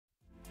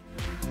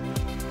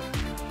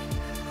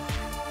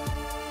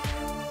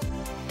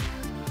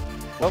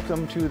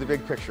Welcome to The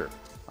Big Picture.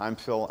 I'm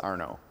Phil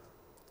Arno.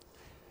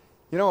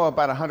 You know,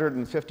 about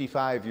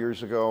 155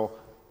 years ago,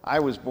 I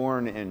was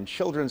born in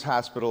Children's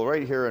Hospital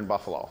right here in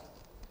Buffalo.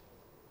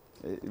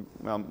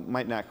 Well,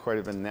 might not quite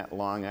have been that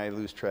long. I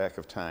lose track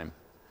of time.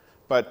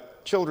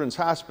 But Children's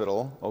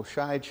Hospital,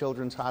 Oshai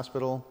Children's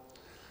Hospital,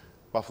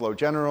 Buffalo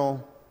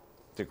General,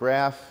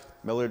 DeGraff,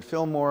 Millard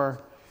Fillmore,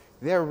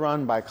 they're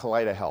run by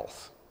Kaleida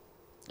Health.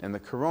 And the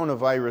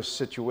coronavirus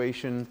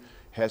situation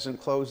hasn't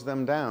closed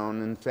them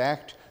down. In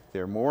fact,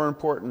 they're more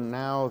important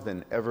now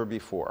than ever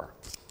before.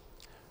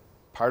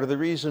 Part of the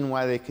reason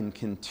why they can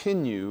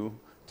continue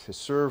to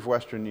serve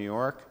Western New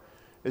York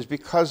is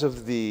because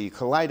of the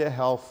Kaleida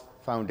Health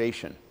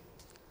Foundation.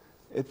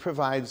 It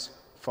provides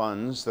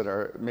funds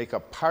that make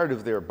up part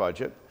of their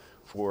budget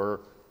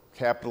for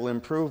capital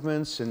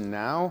improvements and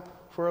now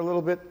for a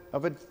little bit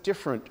of a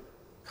different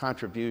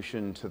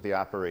contribution to the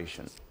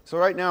operation. So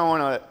right now I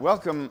want to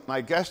welcome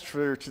my guest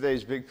for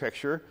today's Big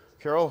Picture,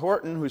 Carol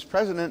Horton, who's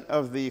president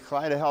of the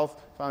Kaleida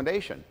Health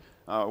Foundation.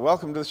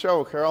 Welcome to the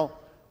show, Carol.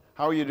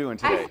 How are you doing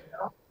today?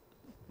 Hi,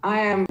 I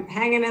am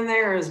hanging in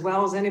there as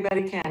well as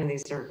anybody can in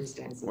these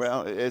circumstances.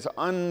 Well, it's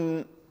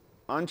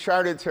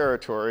uncharted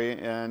territory,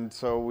 and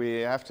so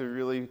we have to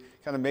really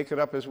kind of make it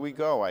up as we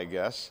go, I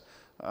guess.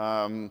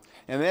 And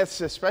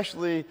that's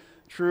especially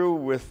true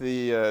with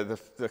the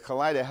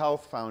Kaleida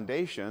Health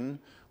Foundation,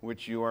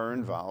 which you are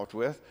involved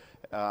with.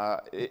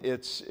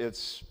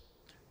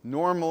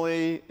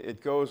 Normally,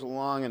 it goes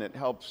along and it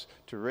helps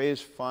to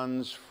raise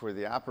funds for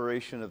the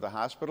operation of the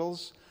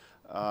hospitals.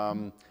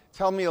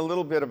 Tell me a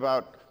little bit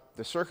about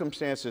the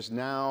circumstances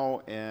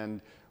now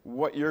and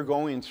what you're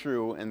going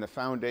through in the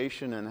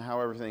foundation and how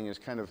everything is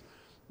kind of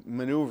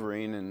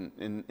maneuvering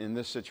in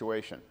this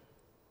situation.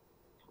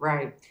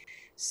 Right.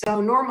 So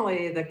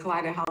normally the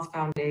Kaleida Health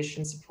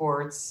Foundation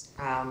supports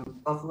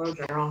Buffalo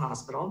General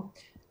Hospital,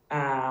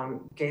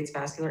 Gates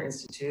Vascular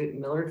Institute,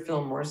 Millard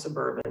Fillmore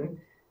Suburban,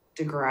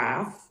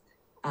 DeGraff,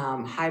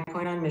 High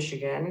Point on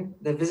Michigan,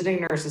 the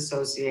Visiting Nurse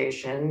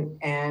Association,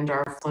 and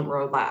our Flint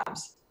Road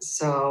Labs.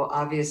 So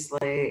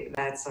obviously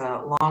that's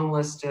a long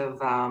list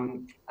of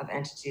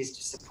entities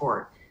to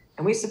support.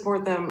 And we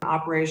support them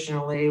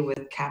operationally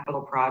with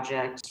capital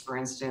projects. For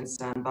instance,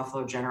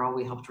 Buffalo General,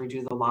 we helped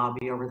redo the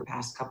lobby over the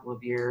past couple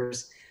of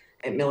years.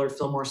 At Millard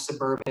Fillmore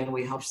Suburban,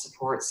 we helped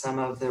support some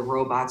of the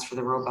robots for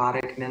the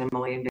robotic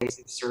minimally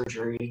invasive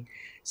surgery.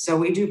 So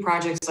we do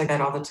projects like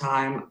that all the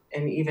time,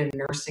 and even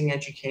nursing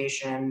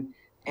education,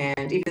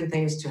 and even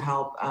things to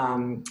help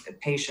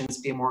patients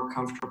be more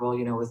comfortable,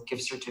 you know, with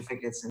gift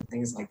certificates and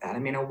things like that. I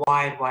mean, a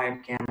wide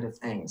gamut of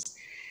things.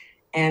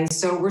 And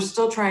so we're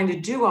still trying to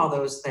do all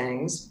those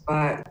things,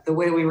 but the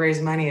way we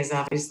raise money is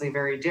obviously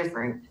very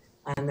different.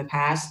 In the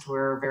past,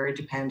 we're very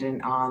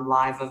dependent on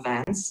live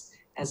events,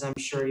 as I'm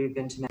sure you've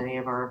been to many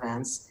of our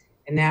events.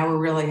 And now we're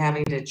really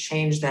having to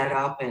change that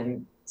up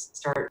and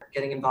start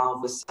getting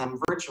involved with some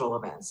virtual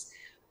events,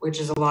 which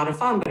is a lot of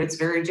fun, but it's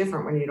very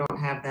different when you don't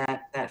have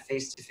that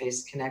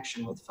face-to-face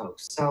connection with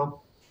folks.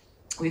 So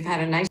we've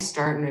had a nice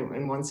start,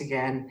 and once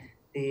again,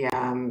 the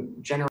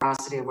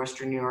generosity of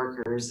Western New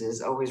Yorkers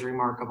is always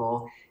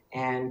remarkable.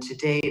 And to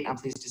date, I'm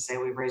pleased to say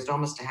we've raised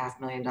almost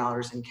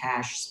 $500,000 in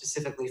cash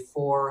specifically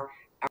for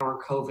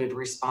our COVID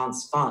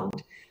response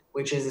fund,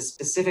 which is a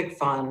specific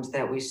fund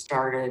that we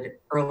started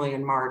early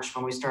in March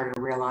when we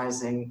started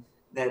realizing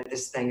that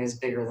this thing is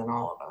bigger than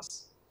all of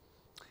us.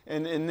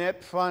 And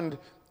that fund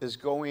is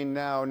going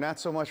now not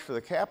so much for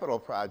the capital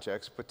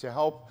projects, but to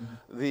help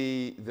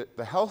the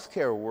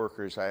healthcare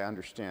workers, I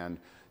understand,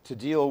 to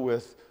deal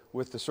with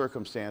the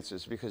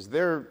circumstances, because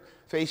they're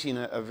facing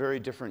a very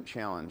different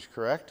challenge,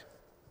 correct?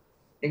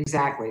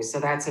 Exactly. So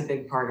that's a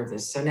big part of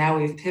this. So now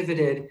we've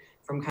pivoted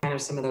from kind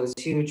of some of those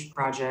huge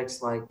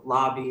projects like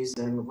lobbies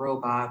and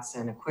robots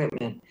and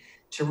equipment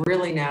to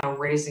really now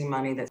raising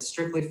money that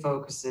strictly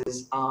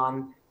focuses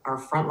on our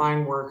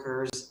frontline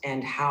workers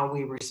and how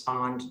we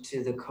respond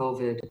to the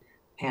COVID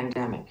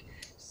pandemic.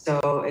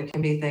 So it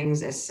can be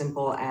things as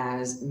simple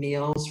as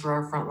meals for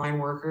our frontline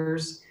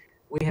workers.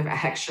 We have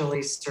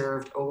actually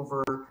served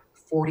over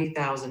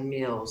 40,000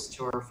 meals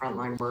to our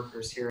frontline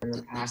workers here in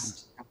the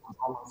past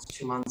almost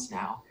 2 months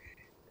now.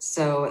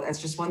 So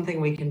that's just one thing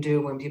we can do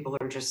when people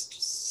are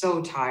just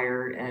so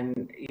tired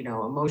and, you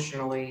know,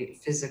 emotionally,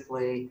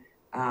 physically.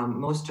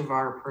 Most of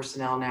our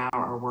personnel now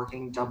are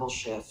working double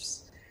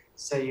shifts.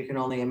 So you can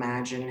only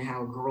imagine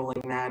how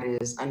grueling that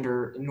is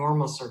under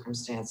normal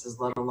circumstances,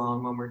 let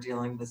alone when we're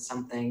dealing with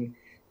something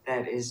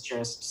that is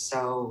just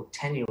so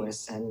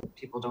tenuous and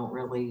people don't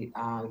really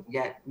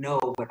yet know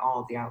what all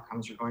of the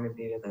outcomes are going to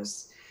be to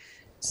this.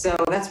 So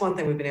that's one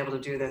thing we've been able to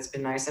do that's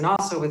been nice. And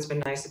also what's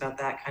been nice about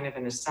that, kind of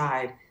an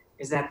aside,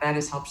 is that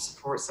has helped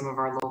support some of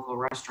our local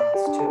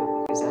restaurants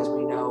too, because as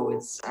we know,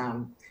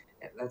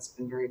 that's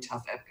been very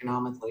tough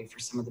economically for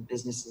some of the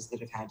businesses that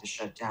have had to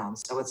shut down.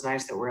 So it's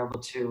nice that we're able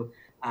to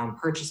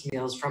purchase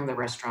meals from the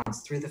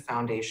restaurants through the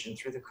foundation,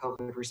 through the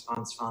COVID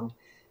response fund,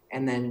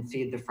 and then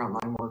feed the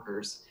frontline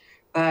workers.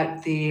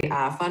 But the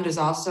fund has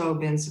also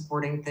been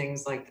supporting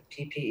things like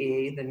the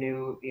PPE, the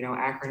new,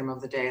 acronym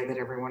of the day that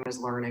everyone is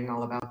learning,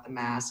 all about the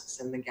masks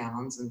and the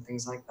gowns and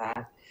things like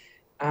that.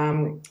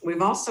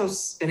 We've also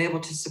been able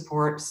to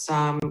support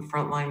some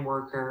frontline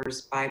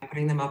workers by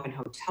putting them up in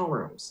hotel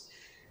rooms.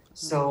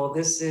 So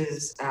this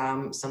is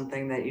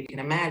something that you can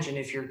imagine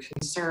if you're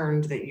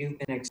concerned that you've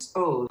been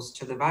exposed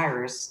to the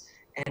virus,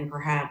 and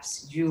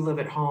perhaps you live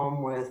at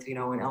home with,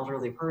 an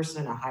elderly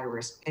person, a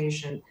high-risk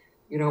patient.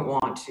 You don't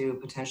want to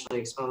potentially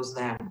expose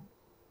them.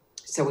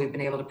 So we've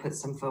been able to put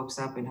some folks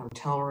up in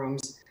hotel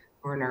rooms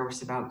who are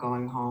nervous about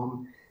going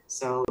home.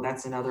 So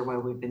that's another way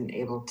we've been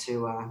able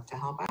to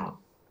help out.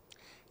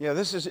 Yeah,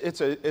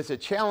 it's a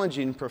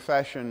challenging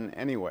profession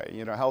anyway.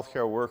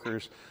 Healthcare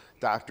workers,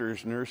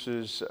 doctors,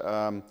 nurses,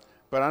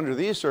 but under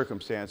these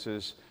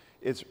circumstances,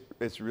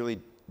 it's really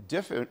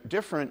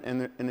different,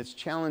 and it's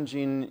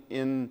challenging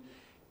in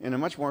a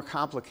much more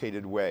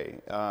complicated way.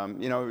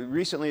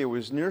 Recently it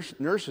was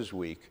Nurses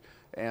Week,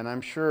 and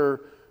I'm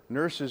sure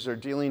nurses are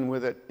dealing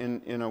with it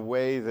in a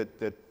way that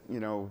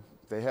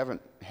they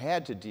haven't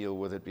had to deal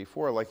with it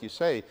before. Like you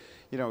say,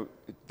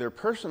 their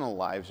personal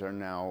lives are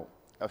now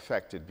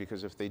affected,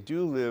 because if they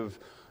do live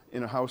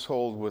in a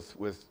household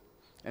with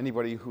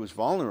anybody who's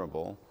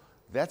vulnerable,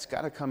 that's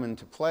got to come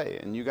into play,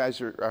 and you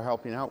guys are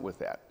helping out with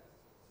that.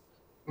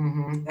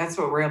 Mm-hmm. That's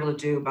what we're able to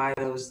do by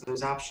those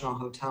optional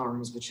hotel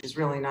rooms, which is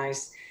really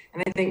nice.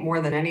 And I think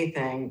more than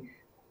anything,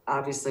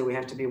 obviously we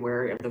have to be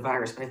wary of the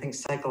virus, but I think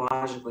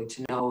psychologically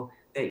to know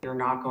that you're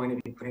not going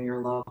to be putting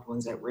your loved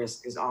ones at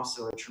risk is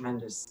also a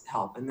tremendous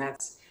help. And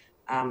that's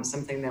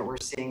something that we're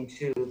seeing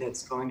too,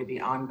 that's going to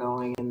be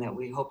ongoing, and that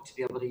we hope to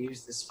be able to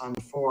use this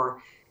fund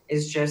for,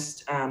 is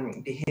just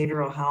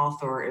behavioral health,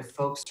 or if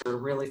folks are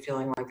really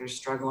feeling like they're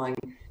struggling,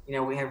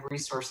 we have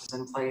resources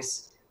in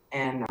place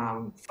and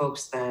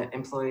folks that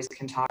employees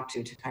can talk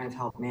to kind of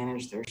help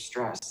manage their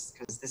stress,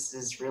 because this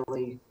is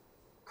really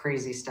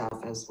crazy stuff,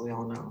 as we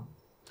all know.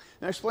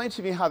 Now explain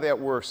to me how that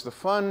works. The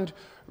fund,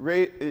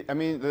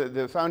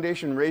 the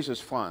foundation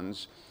raises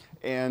funds,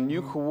 and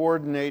you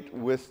coordinate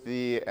with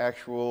the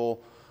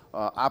actual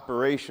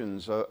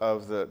operations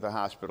of the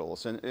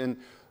hospitals. And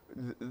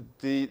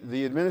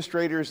the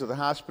administrators of the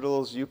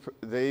hospitals,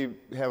 they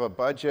have a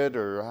budget,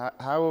 or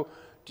how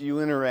do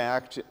you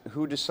interact?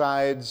 Who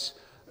decides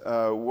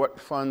what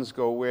funds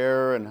go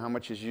where, and how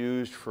much is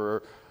used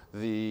for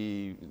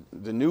the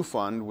new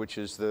fund, which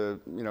is the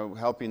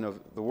helping of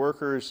the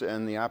workers,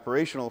 and the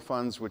operational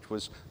funds, which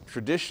was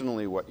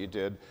traditionally what you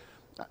did?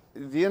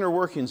 The inner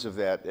workings of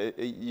that,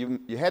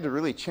 you had to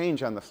really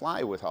change on the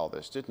fly with all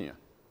this, didn't you?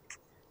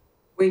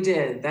 We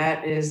did.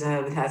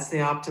 That's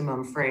the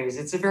optimum phrase.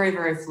 It's a very,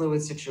 very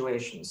fluid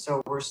situation,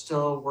 so we're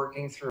still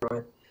working through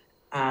it.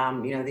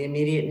 The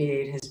immediate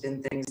need has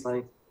been things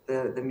like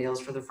the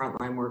meals for the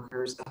frontline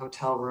workers, the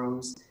hotel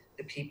rooms,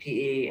 the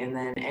PPE, and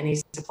then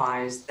any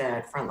supplies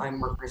that frontline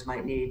workers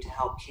might need to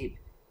help keep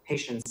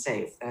patients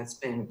safe. That's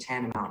been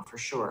tantamount for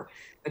sure.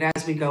 But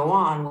as we go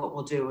on, what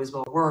we'll do is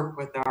we'll work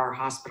with our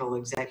hospital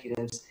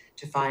executives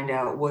to find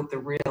out what the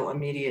real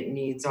immediate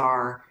needs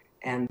are,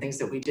 and things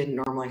that we didn't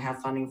normally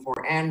have funding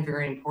for, and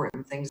very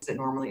important things that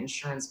normally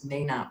insurance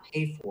may not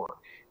pay for.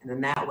 And then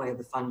that way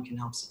the fund can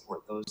help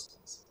support those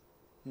things.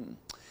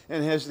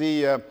 And has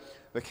the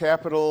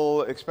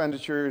capital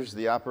expenditures,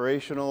 the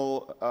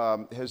operational,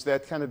 has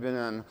that kind of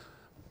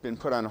been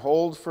put on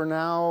hold for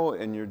now,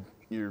 and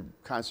you're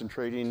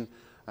concentrating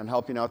on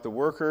helping out the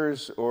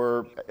workers,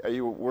 or are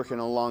you working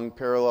along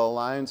parallel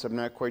lines? I'm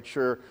not quite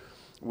sure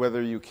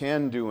whether you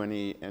can do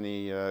any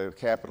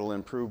capital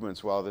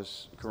improvements while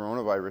this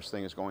coronavirus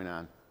thing is going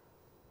on.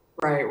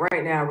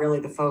 Right now, really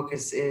the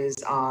focus is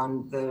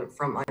on the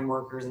frontline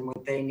workers and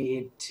what they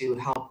need to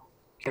help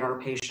get our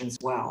patients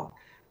well.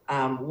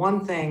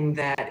 One thing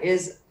that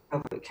is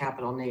of a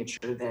capital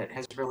nature that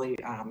has really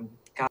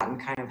gotten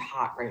kind of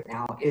hot right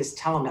now is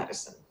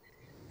telemedicine.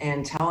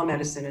 And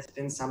telemedicine has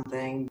been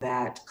something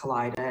that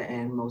Kaleida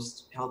and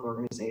most health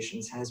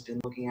organizations has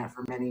been looking at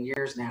for many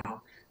years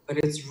now, but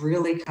it's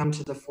really come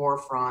to the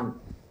forefront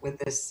with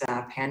this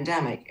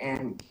pandemic.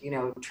 And,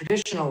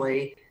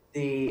 traditionally,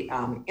 the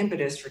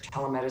impetus for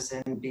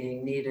telemedicine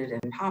being needed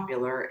and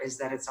popular is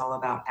that it's all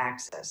about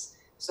access.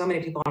 So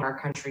many people in our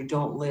country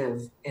don't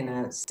live in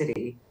a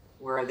city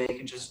where they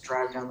can just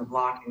drive down the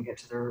block and get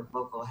to their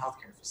local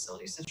healthcare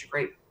facility. Such a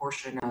great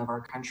portion of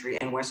our country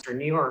and Western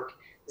New York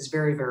is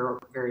very, very,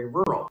 very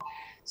rural.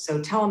 So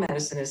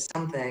telemedicine is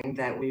something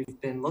that we've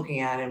been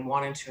looking at and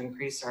wanting to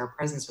increase our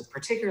presence with,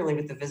 particularly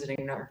with the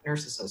Visiting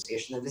Nurse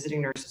Association. The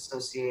Visiting Nurse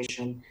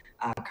Association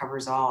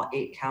covers all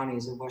 8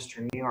 counties of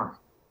Western New York.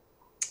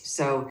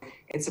 So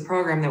it's a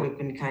program that we've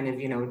been kind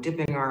of,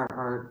 dipping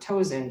our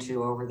toes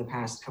into over the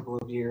past couple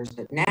of years.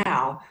 But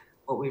now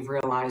what we've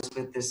realized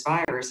with this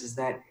virus is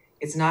that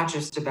it's not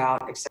just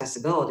about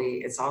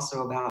accessibility, it's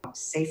also about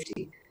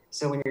safety.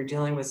 So when you're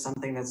dealing with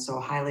something that's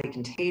so highly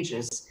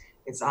contagious,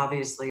 it's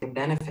obviously a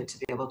benefit to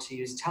be able to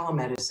use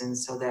telemedicine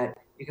so that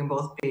you can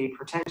both be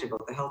protected,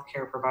 both the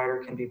healthcare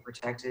provider can be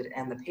protected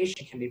and the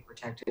patient can be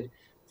protected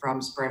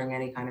from spreading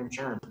any kind of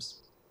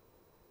germs.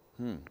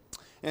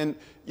 And,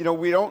 you know,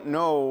 we don't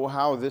know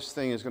how this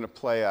thing is going to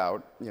play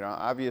out. You know,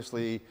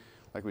 obviously,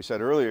 like we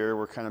said earlier,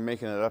 we're kind of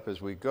making it up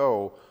as we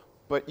go.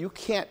 But you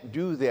can't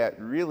do that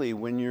really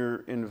when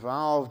you're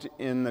involved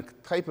in the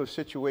type of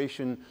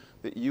situation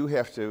that you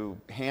have to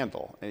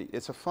handle.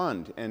 It's a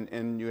fund,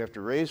 and you have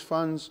to raise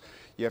funds,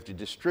 you have to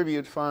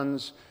distribute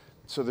funds.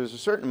 So there's a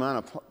certain amount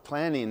of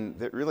planning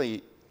that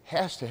really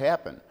has to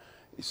happen.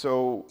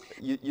 So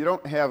you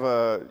don't have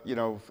a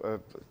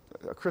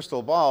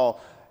crystal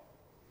ball.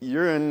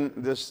 You're in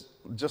this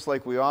just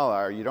like we all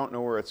are. You don't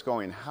know where it's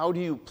going. How do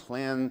you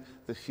plan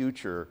the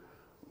future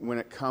when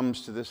it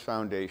comes to this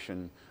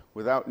foundation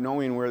without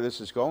knowing where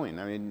this is going?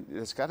 I mean,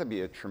 it's got to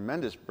be a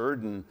tremendous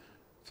burden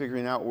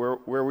figuring out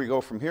where we go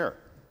from here.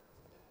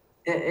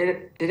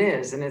 It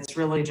is, and it's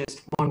really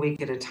just 1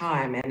 week at a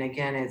time. And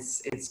again,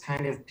 it's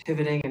kind of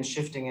pivoting and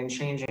shifting and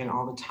changing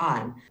all the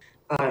time.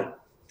 But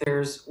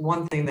there's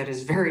one thing that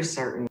is very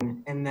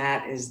certain, and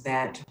that is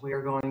that we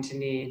are going to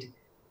need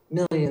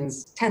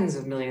millions, tens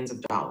of millions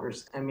of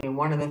dollars. I mean,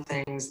 one of the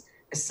things,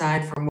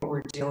 aside from what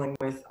we're dealing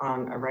with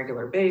on a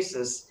regular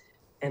basis,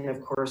 and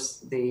of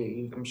course,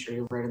 I'm sure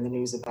you've read in the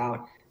news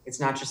about, it's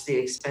not just the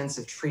expense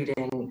of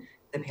treating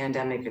the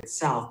pandemic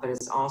itself, but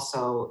it's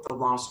also the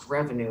lost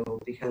revenue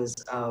because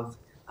of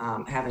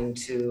having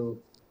to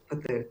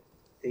put the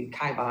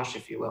kibosh,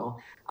 if you will,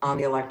 on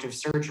the elective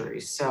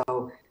surgeries.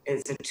 So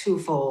it's a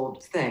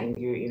twofold thing.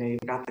 You've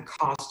got the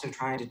cost of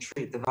trying to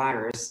treat the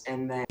virus,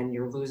 and then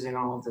you're losing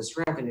all of this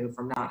revenue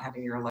from not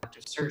having your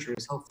elective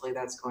surgeries. Hopefully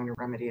that's going to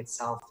remedy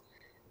itself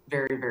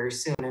very, very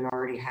soon, and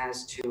already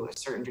has to a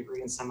certain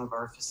degree in some of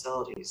our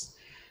facilities.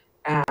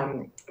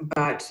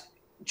 But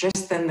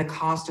just then the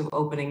cost of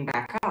opening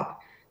back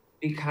up,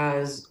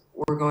 because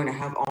we're going to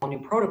have all new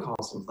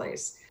protocols in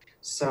place.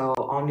 So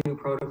all new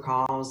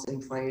protocols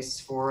in place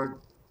for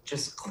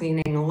just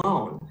cleaning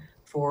alone,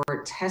 for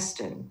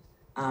testing.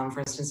 For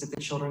instance, at the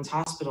Children's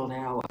Hospital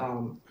now,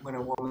 when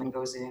a woman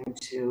goes in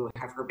to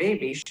have her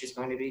baby, she's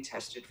going to be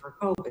tested for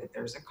COVID.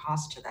 There's a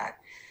cost to that.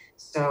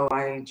 So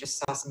I just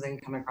saw something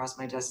come across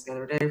my desk the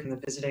other day from the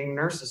Visiting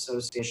Nurse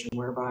Association,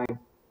 whereby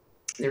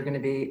they're going to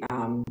be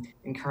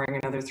incurring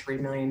another $3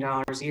 million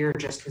a year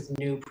just with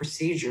new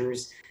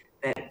procedures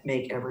that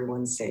make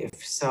everyone safe.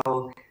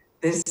 So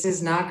this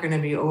is not going to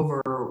be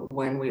over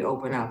when we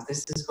open up.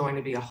 This is going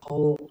to be a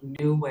whole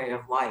new way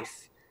of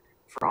life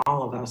for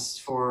all of us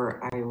for,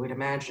 I would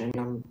imagine,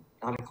 I'm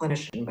not a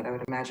clinician, but I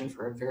would imagine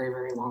for a very,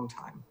 very long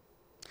time.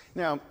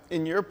 Now,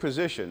 in your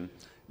position,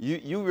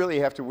 you really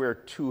have to wear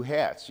two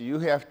hats. You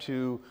have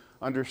to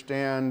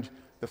understand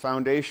the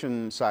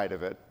foundation side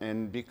of it,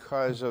 and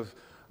because of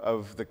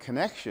the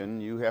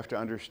connection, you have to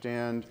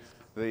understand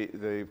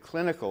the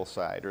clinical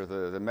side or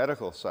the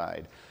medical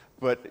side.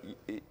 But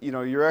you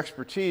know, your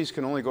expertise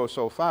can only go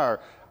so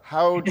far.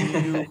 How do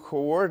you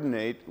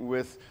coordinate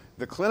with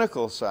the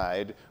clinical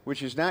side,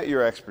 which is not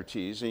your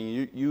expertise,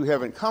 and you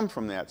haven't come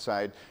from that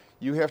side?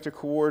 You have to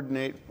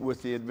coordinate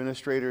with the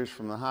administrators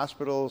from the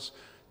hospitals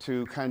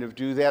to kind of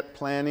do that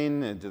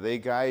planning, and do they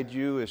guide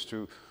you as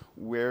to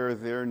where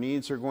their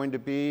needs are going to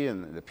be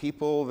and the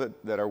people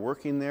that are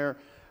working there?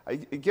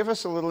 Give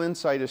us a little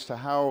insight as to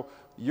how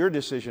your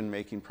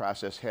decision-making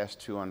process has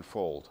to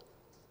unfold.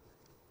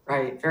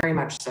 Right, very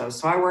much so.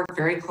 So I work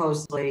very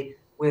closely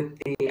with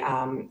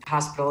the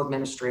hospital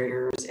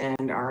administrators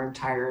and our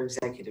entire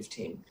executive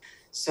team.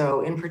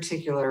 So in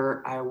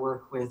particular, I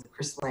work with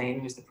Chris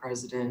Lane, who's the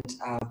president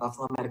of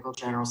Buffalo Medical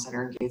General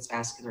Center and Gates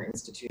Vascular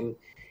Institute,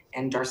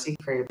 and Darcy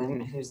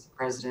Craven, who's the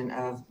president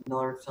of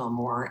Millard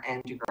Fillmore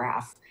and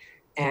DeGraff,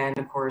 and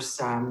of course,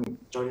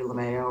 Jody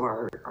LeMayo,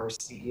 our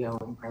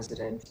CEO and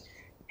president,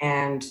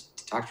 and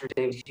Dr.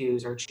 David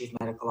Hughes, our chief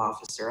medical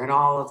officer, and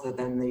all of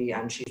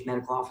the chief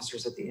medical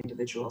officers at the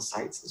individual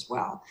sites as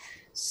well.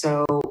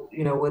 So,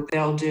 you know, what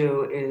they'll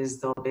do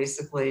is they'll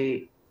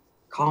basically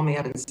call me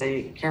up and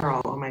say,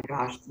 Carol, oh my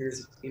gosh,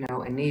 there's, you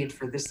know, a need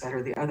for this, that,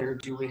 or the other.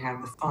 Do we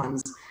have the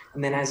funds?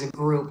 And then as a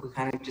group, we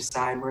kind of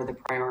decide where the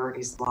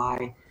priorities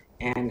lie.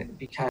 And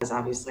because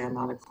obviously I'm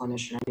not a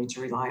clinician, I need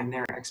to rely on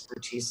their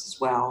expertise as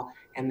well.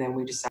 And then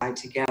we decide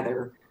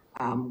together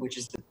which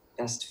is the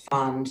best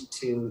fund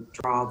to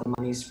draw the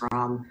monies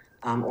from,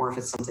 or if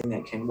it's something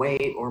that can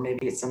wait, or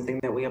maybe it's something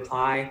that we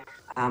apply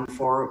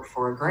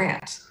for a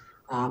grant.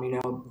 You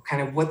know,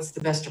 kind of what's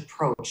the best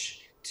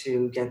approach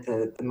to get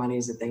the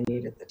monies that they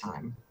need at the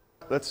time.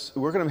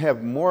 We're going to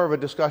have more of a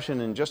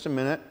discussion in just a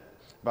minute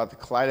about the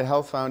Kaleida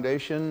Health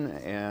Foundation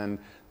and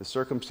the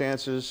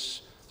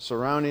circumstances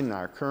surrounding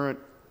our current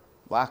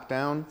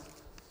lockdown.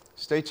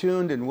 Stay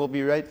tuned, and we'll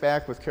be right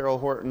back with Carol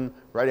Horton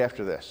right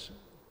after this.